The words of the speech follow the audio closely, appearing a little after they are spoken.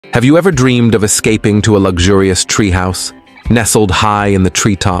Have you ever dreamed of escaping to a luxurious treehouse, nestled high in the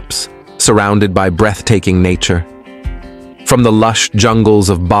treetops, surrounded by breathtaking nature? From the lush jungles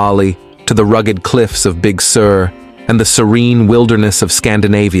of Bali to the rugged cliffs of Big Sur and the serene wilderness of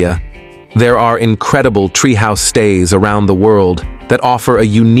Scandinavia, there are incredible treehouse stays around the world that offer a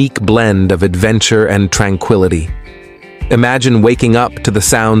unique blend of adventure and tranquility. Imagine waking up to the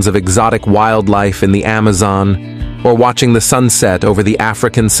sounds of exotic wildlife in the Amazon, or watching the sunset over the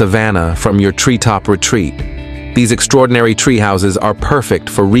African savanna from your treetop retreat. These extraordinary treehouses are perfect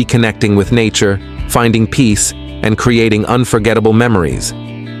for reconnecting with nature, finding peace, and creating unforgettable memories.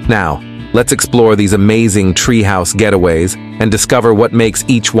 Now, let's explore these amazing treehouse getaways and discover what makes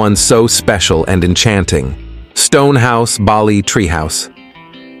each one so special and enchanting. Stonehouse Bali Treehouse.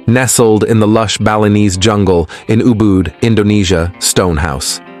 Nestled in the lush Balinese jungle in Ubud, Indonesia,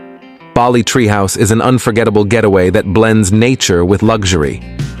 Stonehouse. Bali Treehouse is an unforgettable getaway that blends nature with luxury.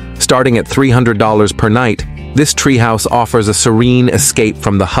 Starting at $300 per night, this treehouse offers a serene escape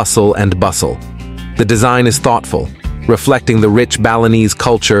from the hustle and bustle. The design is thoughtful, reflecting the rich Balinese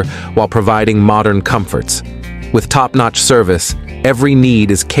culture while providing modern comforts. With top-notch service, every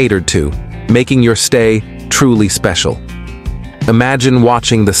need is catered to, making your stay truly special. Imagine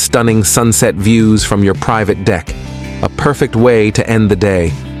watching the stunning sunset views from your private deck, a perfect way to end the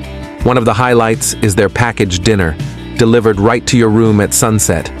day. One of the highlights is their package dinner, delivered right to your room at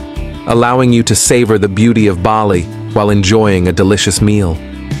sunset, allowing you to savor the beauty of Bali while enjoying a delicious meal.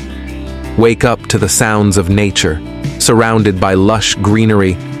 Wake up to the sounds of nature, surrounded by lush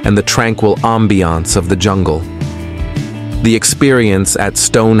greenery and the tranquil ambiance of the jungle. The experience at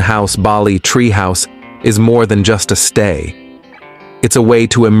Stonehouse Bali Treehouse is more than just a stay. It's a way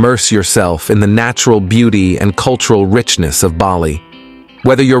to immerse yourself in the natural beauty and cultural richness of Bali.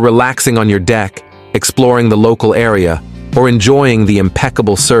 Whether you're relaxing on your deck, exploring the local area, or enjoying the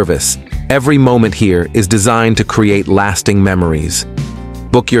impeccable service, every moment here is designed to create lasting memories.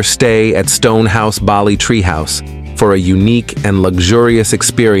 Book your stay at Stonehouse Bali Treehouse for a unique and luxurious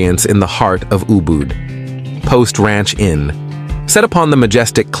experience in the heart of Ubud. Post Ranch Inn. Set upon the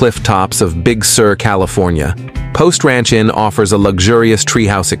majestic cliff tops of Big Sur, California, Post Ranch Inn offers a luxurious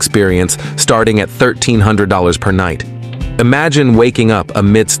treehouse experience starting at $1,300 per night. Imagine waking up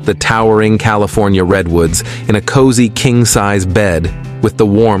amidst the towering California redwoods in a cozy king-size bed with the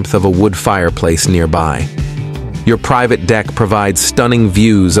warmth of a wood fireplace nearby. Your private deck provides stunning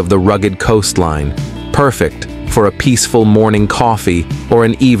views of the rugged coastline, perfect for a peaceful morning coffee or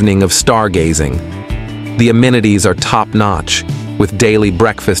an evening of stargazing. The amenities are top-notch, with daily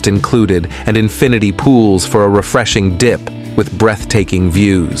breakfast included and infinity pools for a refreshing dip with breathtaking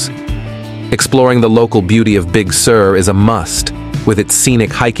views. Exploring the local beauty of Big Sur is a must, with its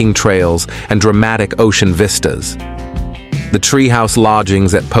scenic hiking trails and dramatic ocean vistas. The treehouse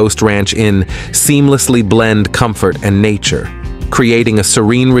lodgings at Post Ranch Inn seamlessly blend comfort and nature, creating a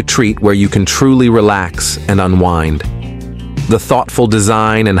serene retreat where you can truly relax and unwind. The thoughtful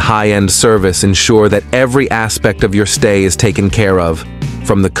design and high-end service ensure that every aspect of your stay is taken care of,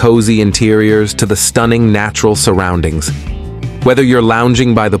 from the cozy interiors to the stunning natural surroundings. Whether you're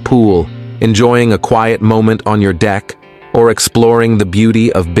lounging by the pool, enjoying a quiet moment on your deck, or exploring the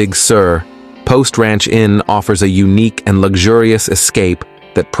beauty of Big Sur, Post Ranch Inn offers a unique and luxurious escape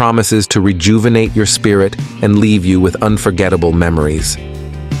that promises to rejuvenate your spirit and leave you with unforgettable memories.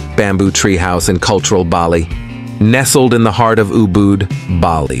 Bamboo Treehouse in cultural Bali. Nestled in the heart of Ubud,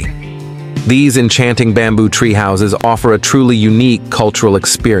 Bali. These enchanting bamboo treehouses offer a truly unique cultural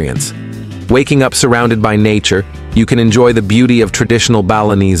experience. Waking up surrounded by nature, you can enjoy the beauty of traditional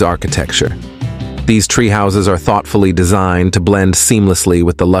Balinese architecture. These treehouses are thoughtfully designed to blend seamlessly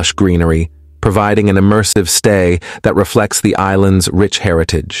with the lush greenery, providing an immersive stay that reflects the island's rich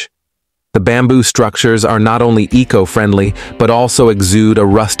heritage. The bamboo structures are not only eco-friendly, but also exude a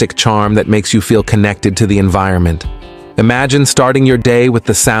rustic charm that makes you feel connected to the environment. Imagine starting your day with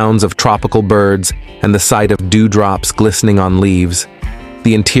the sounds of tropical birds and the sight of dewdrops glistening on leaves.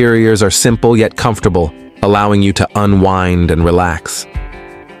 The interiors are simple yet comfortable, allowing you to unwind and relax.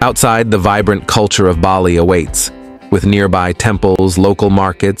 Outside, the vibrant culture of Bali awaits, with nearby temples, local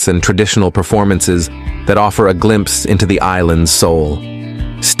markets, and traditional performances that offer a glimpse into the island's soul.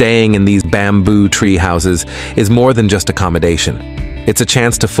 Staying in these bamboo tree houses is more than just accommodation. It's a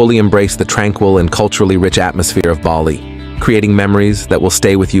chance to fully embrace the tranquil and culturally rich atmosphere of Bali, creating memories that will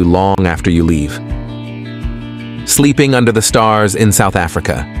stay with you long after you leave. Sleeping under the stars in South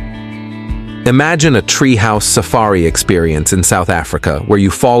Africa. Imagine a treehouse safari experience in South Africa where you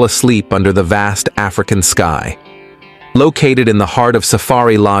fall asleep under the vast African sky. Located in the heart of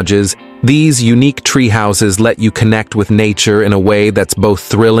safari lodges, These unique tree houses let you connect with nature in a way that's both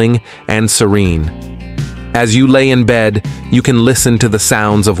thrilling and serene. As you lay in bed, you can listen to the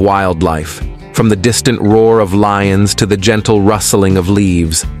sounds of wildlife, from the distant roar of lions to the gentle rustling of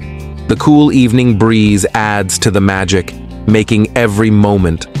leaves. The cool evening breeze adds to the magic, making every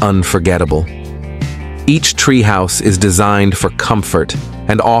moment unforgettable. Each treehouse is designed for comfort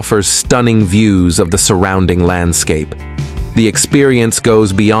and offers stunning views of the surrounding landscape. The experience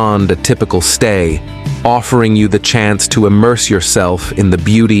goes beyond a typical stay, offering you the chance to immerse yourself in the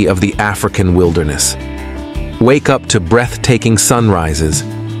beauty of the African wilderness. Wake up to breathtaking sunrises,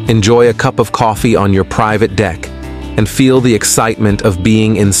 enjoy a cup of coffee on your private deck, and feel the excitement of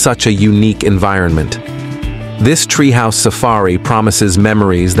being in such a unique environment. This treehouse safari promises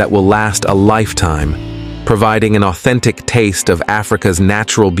memories that will last a lifetime, providing an authentic taste of Africa's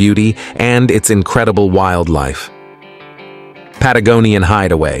natural beauty and its incredible wildlife. Patagonian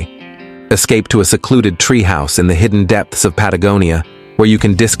Hideaway. Escape to a secluded treehouse in the hidden depths of Patagonia, where you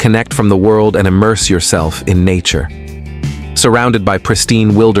can disconnect from the world and immerse yourself in nature. Surrounded by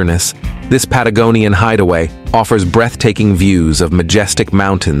pristine wilderness, this Patagonian hideaway offers breathtaking views of majestic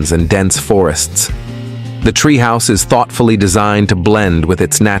mountains and dense forests. The treehouse is thoughtfully designed to blend with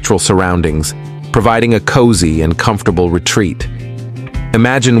its natural surroundings, providing a cozy and comfortable retreat.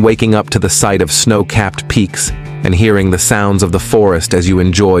 Imagine waking up to the sight of snow-capped peaks and hearing the sounds of the forest as you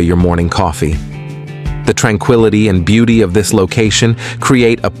enjoy your morning coffee. The tranquility and beauty of this location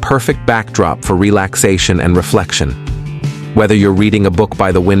create a perfect backdrop for relaxation and reflection. Whether you're reading a book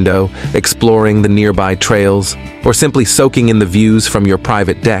by the window, exploring the nearby trails, or simply soaking in the views from your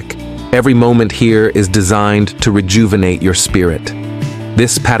private deck, every moment here is designed to rejuvenate your spirit.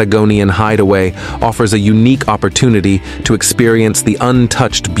 This Patagonian hideaway offers a unique opportunity to experience the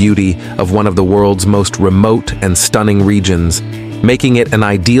untouched beauty of one of the world's most remote and stunning regions, making it an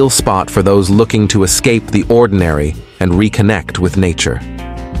ideal spot for those looking to escape the ordinary and reconnect with nature.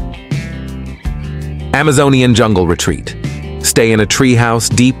 Amazonian Jungle Retreat. Stay in a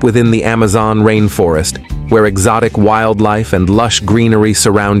treehouse deep within the Amazon rainforest, where exotic wildlife and lush greenery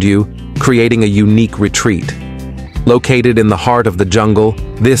surround you, creating a unique retreat. Located in the heart of the jungle,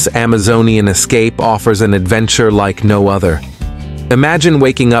 this Amazonian escape offers an adventure like no other. Imagine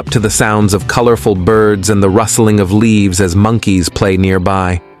waking up to the sounds of colorful birds and the rustling of leaves as monkeys play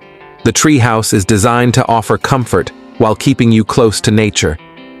nearby. The treehouse is designed to offer comfort while keeping you close to nature.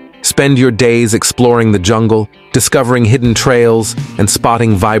 Spend your days exploring the jungle, discovering hidden trails, and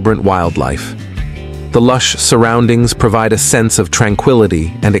spotting vibrant wildlife. The lush surroundings provide a sense of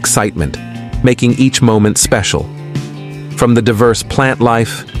tranquility and excitement, making each moment special. From the diverse plant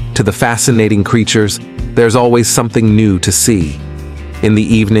life to the fascinating creatures, there's always something new to see. In the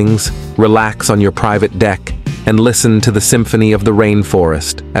evenings, relax on your private deck and listen to the symphony of the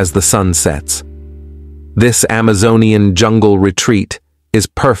rainforest as the sun sets. This Amazonian jungle retreat is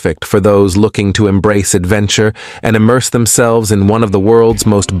perfect for those looking to embrace adventure and immerse themselves in one of the world's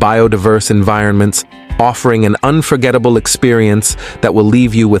most biodiverse environments, offering an unforgettable experience that will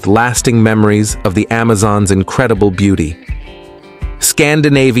leave you with lasting memories of the Amazon's incredible beauty.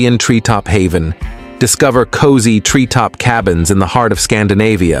 Scandinavian Treetop Haven. Discover cozy treetop cabins in the heart of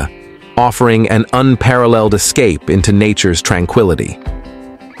Scandinavia, offering an unparalleled escape into nature's tranquility.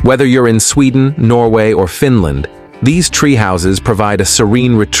 Whether you're in Sweden, Norway, or Finland, these treehouses provide a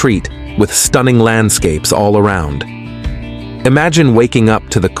serene retreat with stunning landscapes all around. Imagine waking up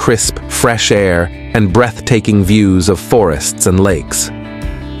to the crisp, fresh air and breathtaking views of forests and lakes.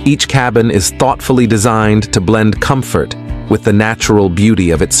 Each cabin is thoughtfully designed to blend comfort with the natural beauty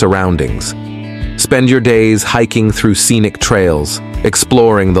of its surroundings. Spend your days hiking through scenic trails,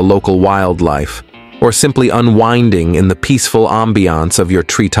 exploring the local wildlife, or simply unwinding in the peaceful ambiance of your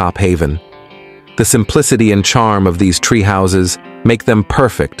treetop haven. The simplicity and charm of these treehouses make them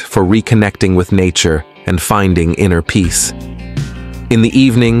perfect for reconnecting with nature and finding inner peace. In the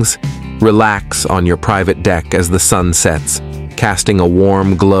evenings, relax on your private deck as the sun sets, casting a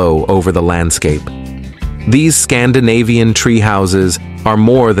warm glow over the landscape. These Scandinavian treehouses are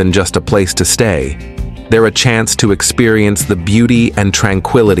more than just a place to stay. They're a chance to experience the beauty and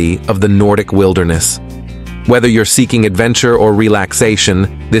tranquility of the Nordic wilderness. Whether you're seeking adventure or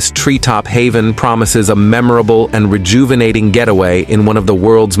relaxation, this treetop haven promises a memorable and rejuvenating getaway in one of the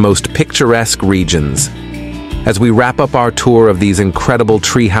world's most picturesque regions. As we wrap up our tour of these incredible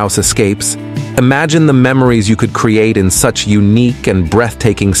treehouse escapes, imagine the memories you could create in such unique and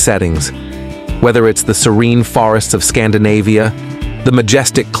breathtaking settings. Whether it's the serene forests of Scandinavia, the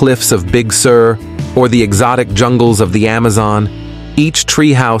majestic cliffs of Big Sur, or the exotic jungles of the Amazon, each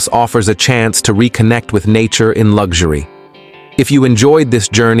treehouse offers a chance to reconnect with nature in luxury. If you enjoyed this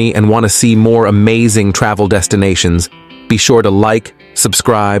journey and want to see more amazing travel destinations, be sure to like,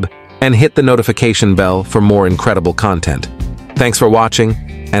 subscribe, and hit the notification bell for more incredible content. Thanks for watching,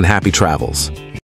 and happy travels.